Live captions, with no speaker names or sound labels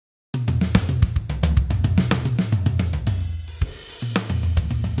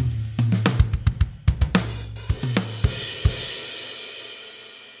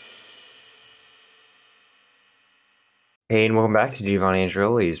Hey, and welcome back to Giovanni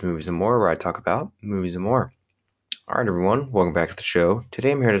Angeloli's Movies and More, where I talk about movies and more. All right, everyone, welcome back to the show.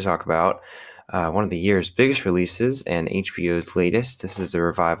 Today I'm here to talk about one of the year's biggest releases and HBO's latest. This is the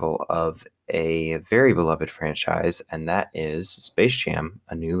revival of a very beloved franchise, and that is Space Jam: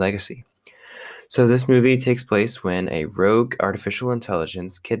 A New Legacy. So, this movie takes place when a rogue artificial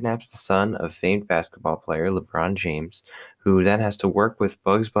intelligence kidnaps the son of famed basketball player LeBron James, who then has to work with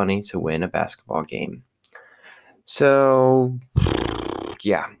Bugs Bunny to win a basketball game. So,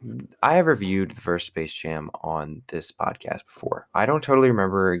 yeah, I have reviewed the first Space Jam on this podcast before. I don't totally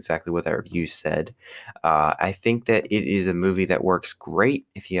remember exactly what that review said. I think that it is a movie that works great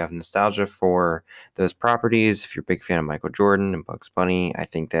if you have nostalgia for those properties. If you're a big fan of Michael Jordan and Bugs Bunny, I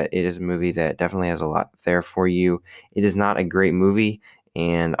think that it is a movie that definitely has a lot there for you. It is not a great movie.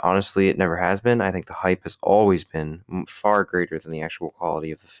 And honestly, it never has been. I think the hype has always been far greater than the actual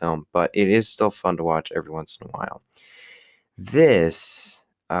quality of the film, but it is still fun to watch every once in a while. This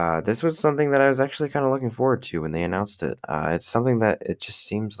was something that I was actually kind of looking forward to when they announced it. It's something that it just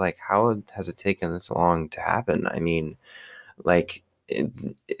seems like has it taken this long to happen? I mean, like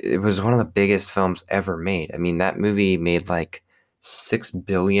it was one of the biggest films ever made. I mean, that movie made like $6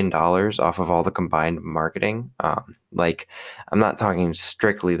 billion off of all the combined marketing. I'm not talking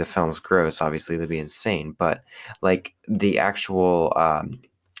strictly the film's gross. Obviously, that'd be insane, but like the actual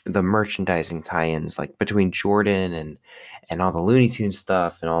the merchandising tie-ins, like between Jordan and all the Looney Tunes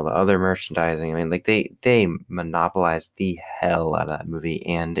stuff and all the other merchandising. I mean, like they monopolized the hell out of that movie,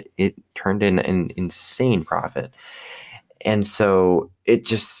 and it turned in an insane profit. And so it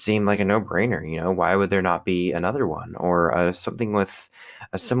just seemed like a no-brainer, you know, why would there not be another one or something with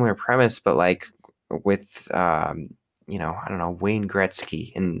a similar premise, but like with, I don't know, Wayne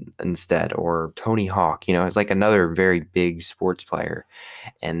Gretzky instead or Tony Hawk, you know, it's like another very big sports player.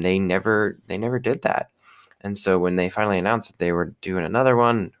 And they never did that. And so when they finally announced that they were doing another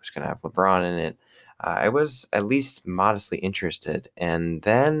one, it was going to have LeBron in it, I was at least modestly interested. And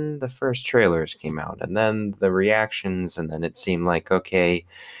then the first trailers came out, and then the reactions, and then it seemed like, okay,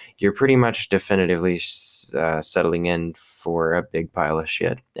 you're pretty much definitively settling in for a big pile of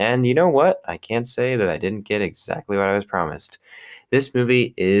shit. And you know what? I can't say that I didn't get exactly what I was promised. This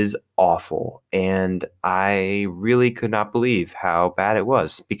movie is awful, and I really could not believe how bad it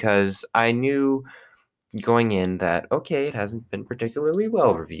was because I knew going in that okay, it hasn't been particularly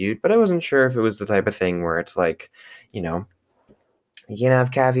well reviewed, but I wasn't sure if it was the type of thing where it's like, you know, you can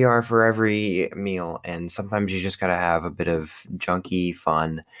have caviar for every meal, and sometimes you just gotta have a bit of junky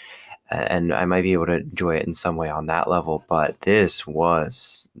fun, and I might be able to enjoy it in some way on that level. But this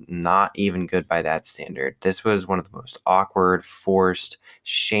was not even good by that standard. This was one of the most awkward, forced,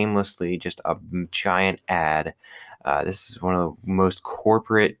 shamelessly just a giant ad. This is one of the most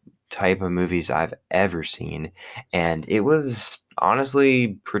corporate type of movies I've ever seen, and it was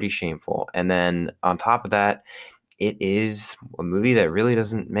honestly pretty shameful. And then on top of that, it is a movie that really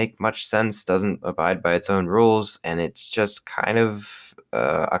doesn't make much sense, doesn't abide by its own rules, and it's just kind of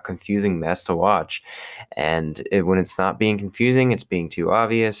a confusing mess to watch. And when it's not being confusing, it's being too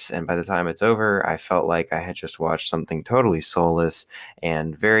obvious. And by the time it's over, I felt like I had just watched something totally soulless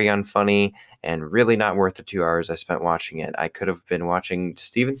and very unfunny and really not worth the 2 hours I spent watching it. I could have been watching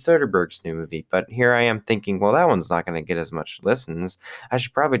Steven Soderbergh's new movie, but here I am thinking, well, that one's not going to get as much listens. I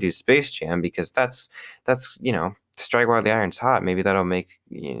should probably do Space Jam because that's strike while the iron's hot. Maybe that'll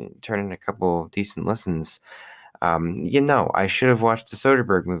turn in a couple decent listens. I should have watched the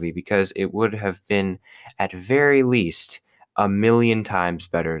Soderbergh movie because it would have been, at very least, a million times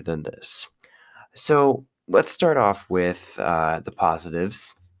better than this. So let's start off with the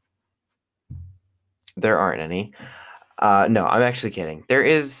positives. There aren't any. No, I'm actually kidding. There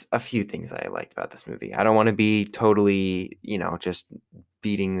is a few things I liked about this movie. I don't want to be totally, just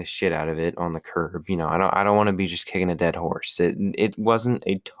beating the shit out of it on the curb. I don't want to be just kicking a dead horse. It wasn't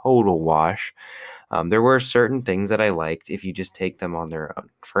a total wash. There were certain things that I liked if you just take them on their own.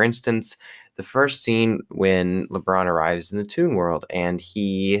 For instance, the first scene when LeBron arrives in the Toon World and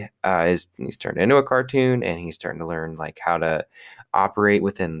he's turned into a cartoon and he's starting to learn like how to operate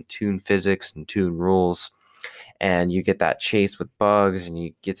within Toon physics and Toon rules, and you get that chase with bugs and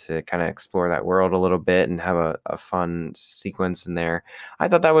you get to kind of explore that world a little bit and have a fun sequence in there. I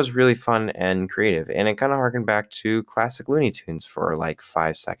thought that was really fun and creative, and it kind of harkened back to classic Looney Tunes for like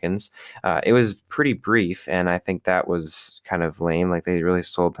 5 seconds. It was pretty brief, and I think that was kind of lame. Like they really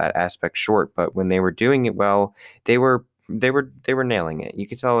sold that aspect short, but when they were doing it well, they were nailing it. You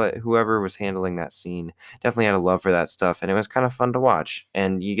could tell that whoever was handling that scene definitely had a love for that stuff, and it was kind of fun to watch.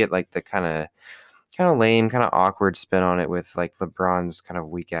 And you get like the kind of kind of lame, kind of awkward spin on it with like LeBron's kind of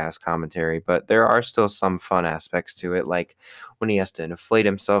weak ass commentary, but there are still some fun aspects to it, like when he has to inflate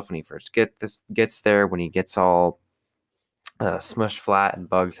himself when he first gets there, when he gets all smushed flat and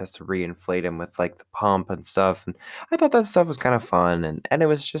Bugs has to reinflate him with like the pump and stuff. And I thought that stuff was kind of fun, and it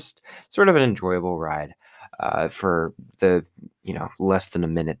was just sort of an enjoyable ride for the less than a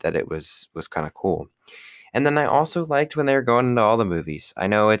minute that it was kind of cool. And then I also liked when they were going into all the movies. I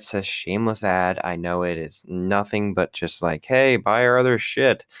know it's a shameless ad. I know it is nothing but just like, hey, buy our other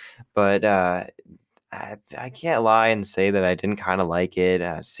shit. But I can't lie and say that I didn't kind of like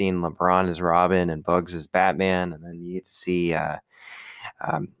it. Seeing LeBron as Robin and Bugs as Batman, and then you get to see,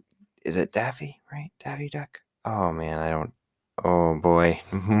 um, is it Daffy, right? Daffy Duck? Oh man, I don't. Oh boy,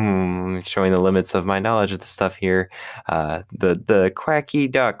 showing the limits of my knowledge of the stuff here. The quacky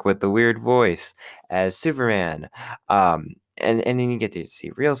duck with the weird voice as Superman. And then you get to see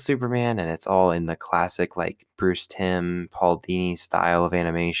real Superman, and it's all in the classic like Bruce Timm, Paul Dini style of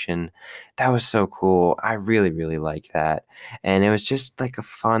animation. That was so cool. I really, really like that, and it was just like a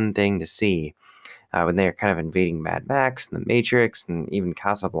fun thing to see when they're kind of invading Mad Max and the Matrix and even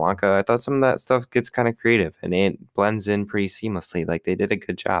Casablanca. I thought some of that stuff gets kind of creative and it blends in pretty seamlessly. Like they did a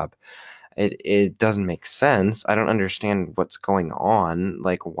good job. It doesn't make sense. I don't understand what's going on.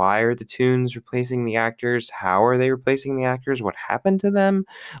 Like, why are the tunes replacing the actors? How are they replacing the actors? What happened to them?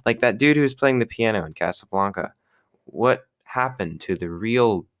 Like that dude who was playing the piano in Casablanca. What happened to the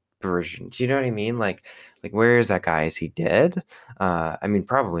real version? Do you know what I mean? Like where is that guy? Is he dead? I mean,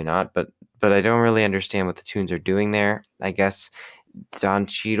 probably not, but I don't really understand what the tunes are doing there. I guess Don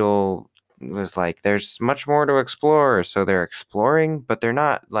Cheadle was like, there's much more to explore, so they're exploring, but they're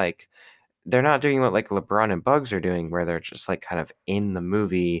not doing what like LeBron and Bugs are doing, where they're just like kind of in the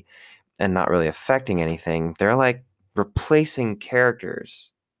movie and not really affecting anything. They're like replacing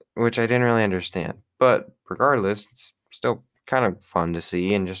characters, which I didn't really understand. But regardless, it's still kind of fun to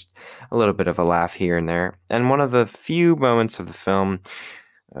see and just a little bit of a laugh here and there. And one of the few moments of the film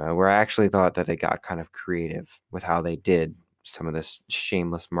where I actually thought that they got kind of creative with how they did some of this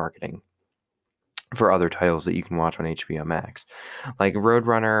shameless marketing for other titles that you can watch on HBO Max, like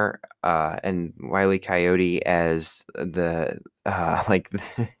Roadrunner and Wile E. Coyote as the like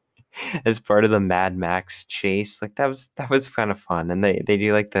as part of the Mad Max chase. Like that was kind of fun, and they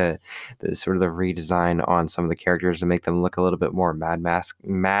do like the sort of the redesign on some of the characters to make them look a little bit more Mad Max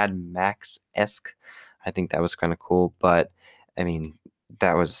esque. I think that was kind of cool, but I mean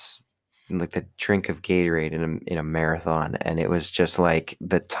that was like the drink of Gatorade in a marathon, and it was just like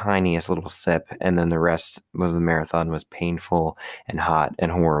the tiniest little sip, and then the rest of the marathon was painful and hot and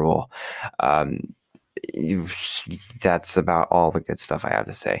horrible. Um, that's about all the good stuff I have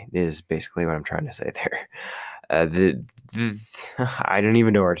to say. Is basically what I'm trying to say there. The I don't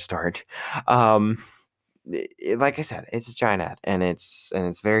even know where to start. Um, like I said, it's a giant ad, and it's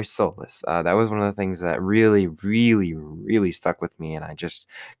very soulless. That was one of the things that really, really, really stuck with me, and I just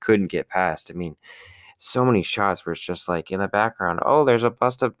couldn't get past. I mean, so many shots where it's just like in the background, oh, there's a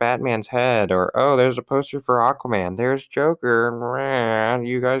bust of Batman's head, or oh, there's a poster for Aquaman, there's Joker, and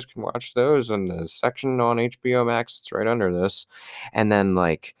you guys can watch those in the section on HBO Max. It's right under this, and then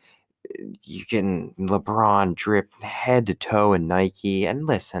like you getting LeBron dripped head to toe in Nike. And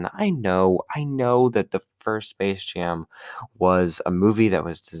listen, I know that the first Space Jam was a movie that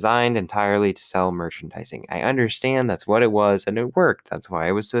was designed entirely to sell merchandising. I understand that's what it was, and it worked. That's why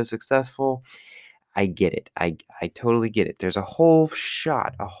it was so successful. I get it. I totally get it. There's a whole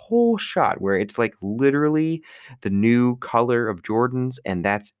shot where it's like literally the new color of Jordans, and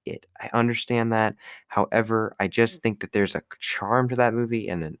that's it. I understand that. However, I just think that there's a charm to that movie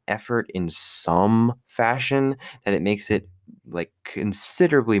and an effort in some fashion that it makes it like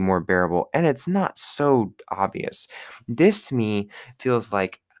considerably more bearable, and it's not so obvious. This to me feels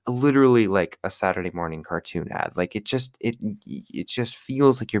like literally like a Saturday morning cartoon ad. Like it just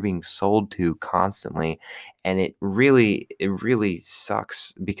feels like you're being sold to constantly, and it really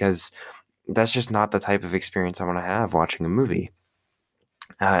sucks because that's just not the type of experience I want to have watching a movie.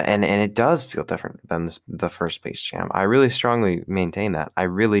 And it does feel different than the first Space Jam. I really strongly maintain that. I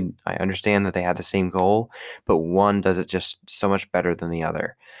understand that they had the same goal, but one does it just so much better than the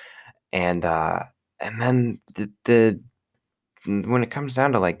other. And then the when it comes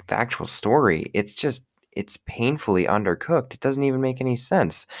down to like the actual story, it's painfully undercooked. It doesn't even make any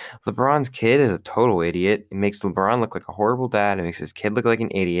sense. LeBron's kid is a total idiot. It makes LeBron look like a horrible dad. It makes his kid look like an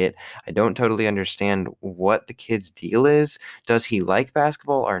idiot. I don't totally understand what the kid's deal is. Does he like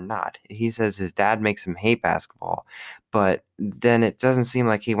basketball or not? He says his dad makes him hate basketball, but then it doesn't seem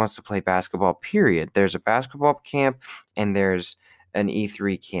like he wants to play basketball, period. There's a basketball camp and there's an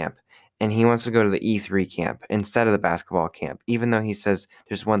E3 camp. and he wants to go to the E3 camp instead of the basketball camp, even though he says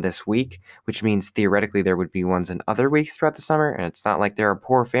there's one this week, which means theoretically there would be ones in other weeks throughout the summer. And it's not like they're a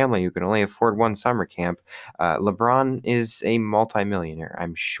poor family who can only afford one summer camp. LeBron is a multimillionaire.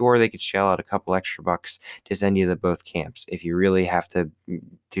 I'm sure they could shell out a couple extra bucks to send you to both camps if you really have to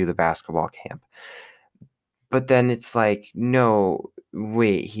do the basketball camp. But then it's like, no,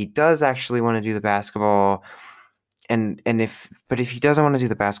 wait, he does actually want to do the basketball, but if he doesn't want to do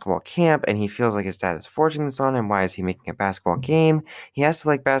the basketball camp and he feels like his dad is forcing this on him, why is he making a basketball game? He has to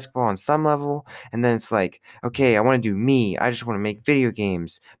like basketball on some level, and then it's like, okay, I want to do me. I just want to make video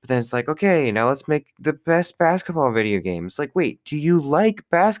games. But then it's like, okay, now let's make the best basketball video game. It's like, wait, do you like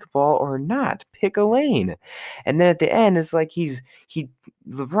basketball or not? Pick a lane. And then at the end, it's like he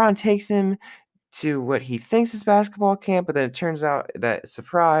LeBron takes him to what he thinks is basketball camp, but then it turns out that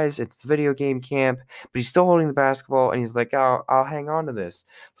surprise, it's the video game camp, but he's still holding the basketball and he's like, I'll hang on to this.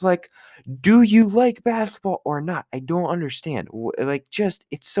 It's like, do you like basketball or not? I don't understand. Like, just,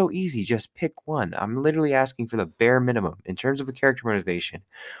 it's so easy. Just pick one. I'm literally asking for the bare minimum in terms of a character motivation.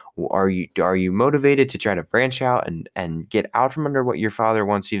 Are you motivated to try to branch out and get out from under what your father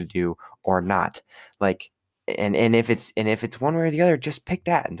wants you to do or not? Like, and if it's one way or the other, just pick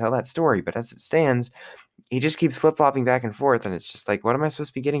that and tell that story. But as it stands, he just keeps flip-flopping back and forth, and it's just like, what am I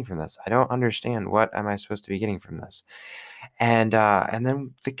supposed to be getting from this? I don't understand. What am I supposed to be getting from this? And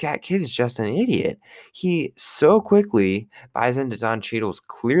then the kid is just an idiot. He so quickly buys into Don Cheadle's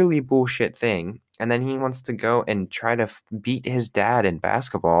clearly bullshit thing, and then he wants to go and try to beat his dad in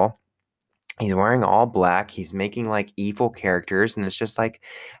basketball. He's wearing all black. He's making like evil characters, and it's just like,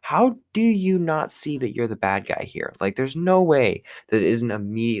 how do you not see that you're the bad guy here? Like, there's no way that it isn't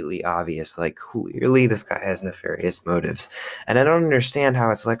immediately obvious. Like, clearly, this guy has nefarious motives, and I don't understand how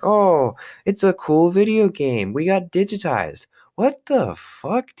it's like, oh, it's a cool video game. We got digitized. What the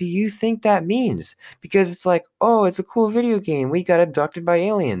fuck do you think that means? Because it's like, oh, it's a cool video game. We got abducted by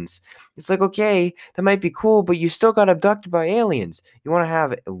aliens. It's like, okay, that might be cool, but you still got abducted by aliens. You want to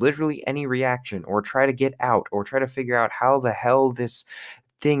have literally any reaction or try to get out or try to figure out how the hell this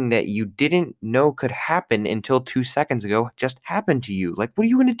thing that you didn't know could happen until 2 seconds ago just happened to you. Like, what are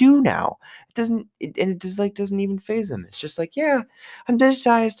you gonna do now? And it just like doesn't even phase him. It's just like, yeah, I'm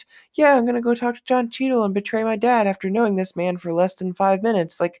digitized. Yeah, I'm gonna go talk to John Cheadle and betray my dad after knowing this man for less than 5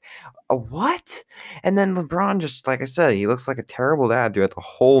 minutes. Like, a what? And then LeBron just, like I said, he looks like a terrible dad throughout the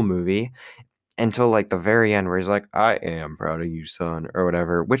whole movie until like the very end where he's like, I am proud of you, son, or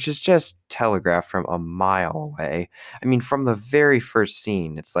whatever, which is just telegraphed from a mile away. I mean, from the very first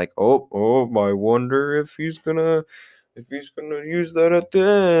scene, it's like, oh, I wonder if he's gonna use that at the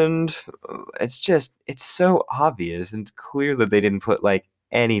end. It's so obvious, and it's clear that they didn't put like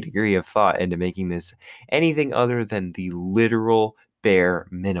any degree of thought into making this anything other than the literal bare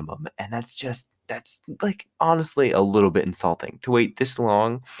minimum. And that's like honestly a little bit insulting to wait this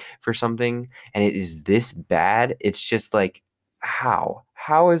long for something and it is this bad. It's just like, how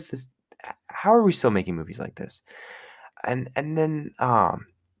is this, how are we still making movies like this? And then I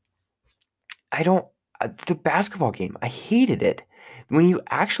don't the basketball game, I hated it. When you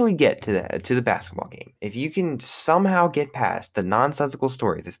actually get to the basketball game, if you can somehow get past the nonsensical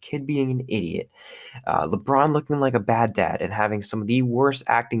story, this kid being an idiot, LeBron looking like a bad dad and having some of the worst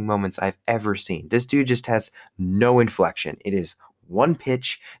acting moments I've ever seen. This dude just has no inflection. It is one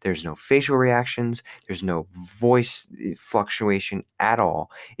pitch. There's no facial reactions. There's no voice fluctuation at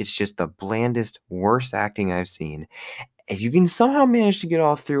all. It's just the blandest, worst acting I've seen. If you can somehow manage to get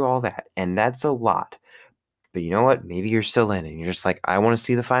all through all that, and that's a lot, but you know what? Maybe you're still in, and you're just like, I want to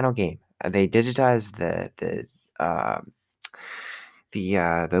see the final game. They digitized uh,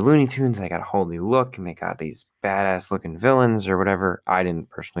 the Looney Tunes. They got a whole new look, and they got these badass looking villains or whatever. I didn't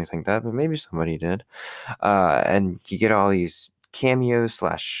personally think that, but maybe somebody did. And you get all these cameos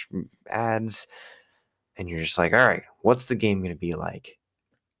slash ads, and you're just like, all right, what's the game gonna be like?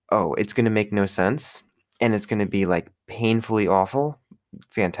 Oh, it's gonna make no sense, and it's gonna be like painfully awful.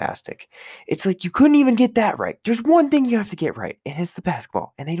 Fantastic. It's like you couldn't even get that right. There's one thing you have to get right, and it's the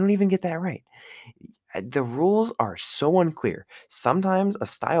basketball, and they don't even get that right. The rules are so unclear. Sometimes a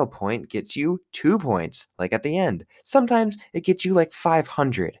style point gets you 2 points, like at the end. Sometimes it gets you like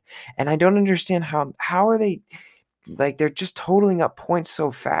 500. And I don't understand how are they like they're just totaling up points so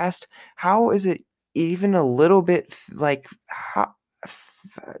fast. How is it even a little bit like how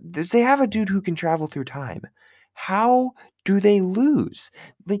they have a dude who can travel through time. How do they lose?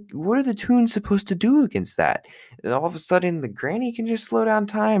 Like, what are the tunes supposed to do against that? And all of a sudden, the granny can just slow down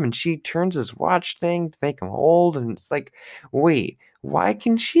time and she turns this watch thing to make him old. And it's like, wait, why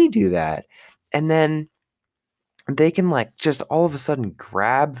can she do that? And then they can like just all of a sudden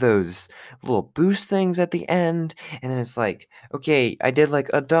grab those little boost things at the end, and then it's like, okay, I did like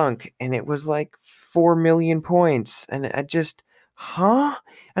a dunk and it was like 4 million points, and I just, huh?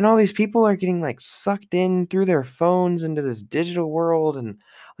 And all these people are getting like sucked in through their phones into this digital world, and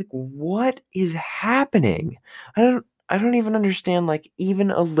like, what is happening? I don't even understand, like,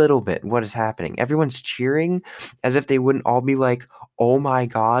 even a little bit what is happening. Everyone's cheering as if they wouldn't all be like, oh my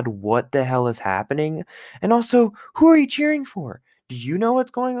god, what the hell is happening? And also, who are you cheering for? Do you know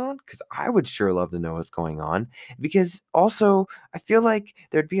what's going on? Because I would sure love to know what's going on. Because also, I feel like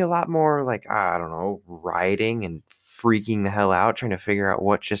there'd be a lot more, like, I don't know, rioting and freaking the hell out trying to figure out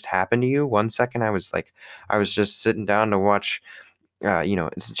what just happened to you. One second, I was just sitting down to watch,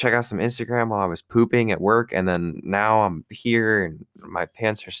 check out some Instagram while I was pooping at work, and then now I'm here and my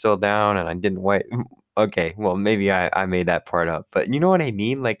pants are still down and I didn't wipe. Okay, well, maybe I made that part up, but you know what I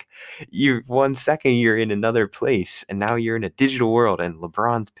mean? Like, you 1 second you're in another place, and now you're in a digital world, and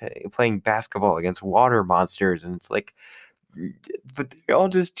LeBron's playing basketball against water monsters, and it's like, but they're all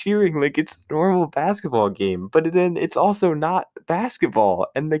just cheering like it's a normal basketball game. But then it's also not basketball,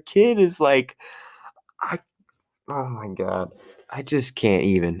 and the kid is like, I oh my god. I just can't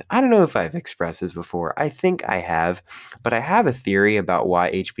even. I don't know if I've expressed this before. I think I have, but I have a theory about why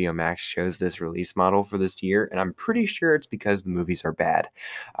HBO Max chose this release model for this year, and I'm pretty sure it's because the movies are bad.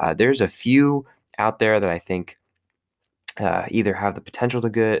 There's a few out there that I think either have the potential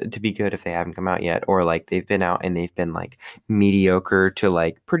to be good if they haven't come out yet, or like they've been out and they've been like mediocre to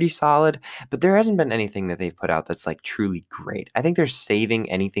like pretty solid. But there hasn't been anything that they've put out that's like truly great. I think they're saving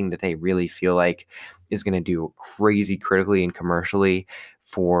anything that they really feel like is going to do crazy critically and commercially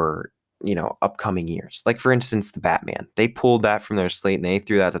for, upcoming years. Like, for instance, the Batman. They pulled that from their slate and they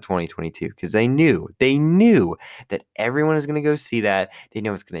threw that to 2022 because they knew that everyone is going to go see that. They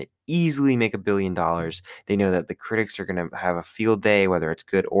know it's going to easily make $1 billion. They know that the critics are going to have a field day, whether it's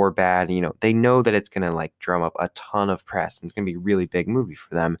good or bad. They know that it's going to like drum up a ton of press, and it's going to be a really big movie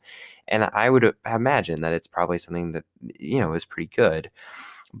for them. And I would imagine that it's probably something that, is pretty good.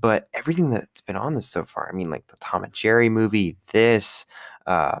 But everything that's been on this so far, I mean, like the Tom and Jerry movie,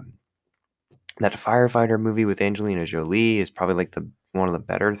 um, that firefighter movie with Angelina Jolie is probably like the one of the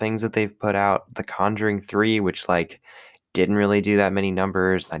better things that they've put out. The Conjuring 3, which like didn't really do that many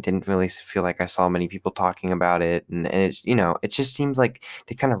numbers. I didn't really feel like I saw many people talking about it. And it's, it just seems like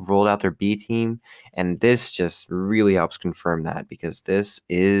they kind of rolled out their B team. And this just really helps confirm that, because this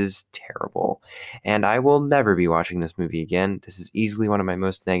is terrible. And I will never be watching this movie again. This is easily one of my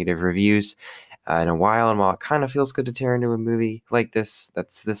most negative reviews in a while. And while it kind of feels good to tear into a movie like this,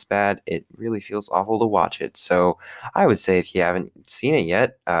 that's this bad, it really feels awful to watch it. So I would say if you haven't seen it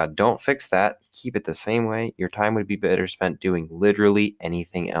yet, don't fix that. Keep it the same way. Your time would be better spent doing literally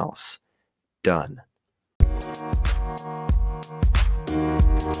anything else. Done.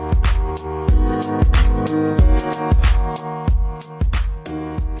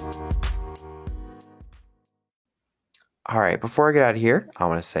 All right, before I get out of here, I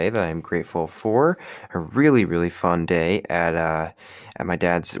want to say that I'm grateful for a really, really fun day at my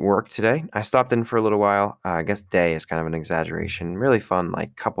dad's work today. I stopped in for a little while. I guess day is kind of an exaggeration. Really fun,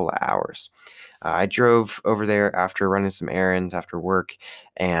 like couple of hours. I drove over there after running some errands after work,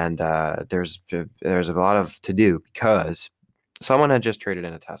 and there's a lot of to do because someone had just traded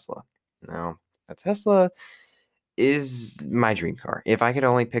in a Tesla. Now, a Tesla is my dream car. If I could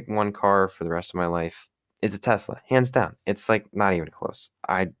only pick one car for the rest of my life, it's a Tesla, hands down. It's like not even close.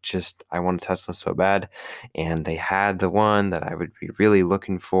 I want a Tesla so bad, and they had the one that I would be really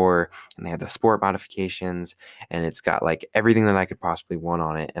looking for, and they had the sport modifications, and it's got like everything that I could possibly want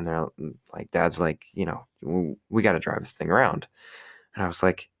on it. And they're like, Dad's like, we got to drive this thing around. And I was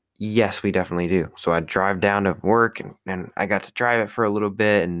like, yes, we definitely do. So I drive down to work, and I got to drive it for a little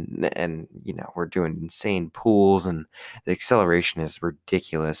bit, and we're doing insane pulls, and the acceleration is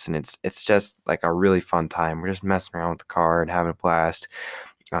ridiculous, and it's just like a really fun time. We're just messing around with the car and having a blast.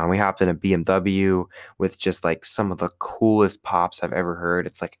 We hopped in a BMW with just like some of the coolest pops I've ever heard.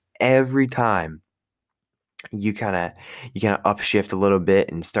 It's like every time you kind of upshift a little bit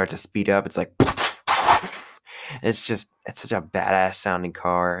and start to speed up, it's like it's such a badass sounding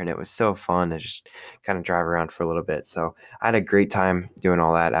car, and it was so fun to just kind of drive around for a little bit. So I had a great time doing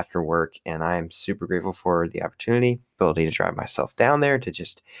all that after work, and I am super grateful for the ability to drive myself down there to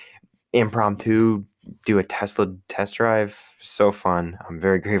just impromptu do a Tesla test drive. So fun. I'm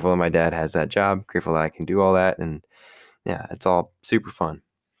very grateful that my dad has that job, grateful that I can do all that, and yeah, it's all super fun.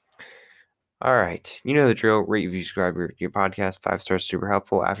 All right. You know the drill. Rate, review, subscribe your podcast. 5 stars, super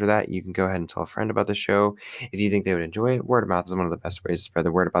helpful. After that, you can go ahead and tell a friend about the show if you think they would enjoy it. Word of mouth is one of the best ways to spread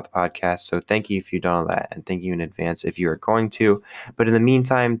the word about the podcast. So thank you if you've done all that, and thank you in advance if you are going to. But in the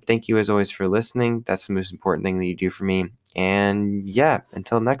meantime, thank you as always for listening. That's the most important thing that you do for me. And yeah,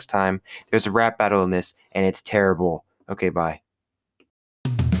 until next time, there's a rap battle in this, and it's terrible. Okay, bye.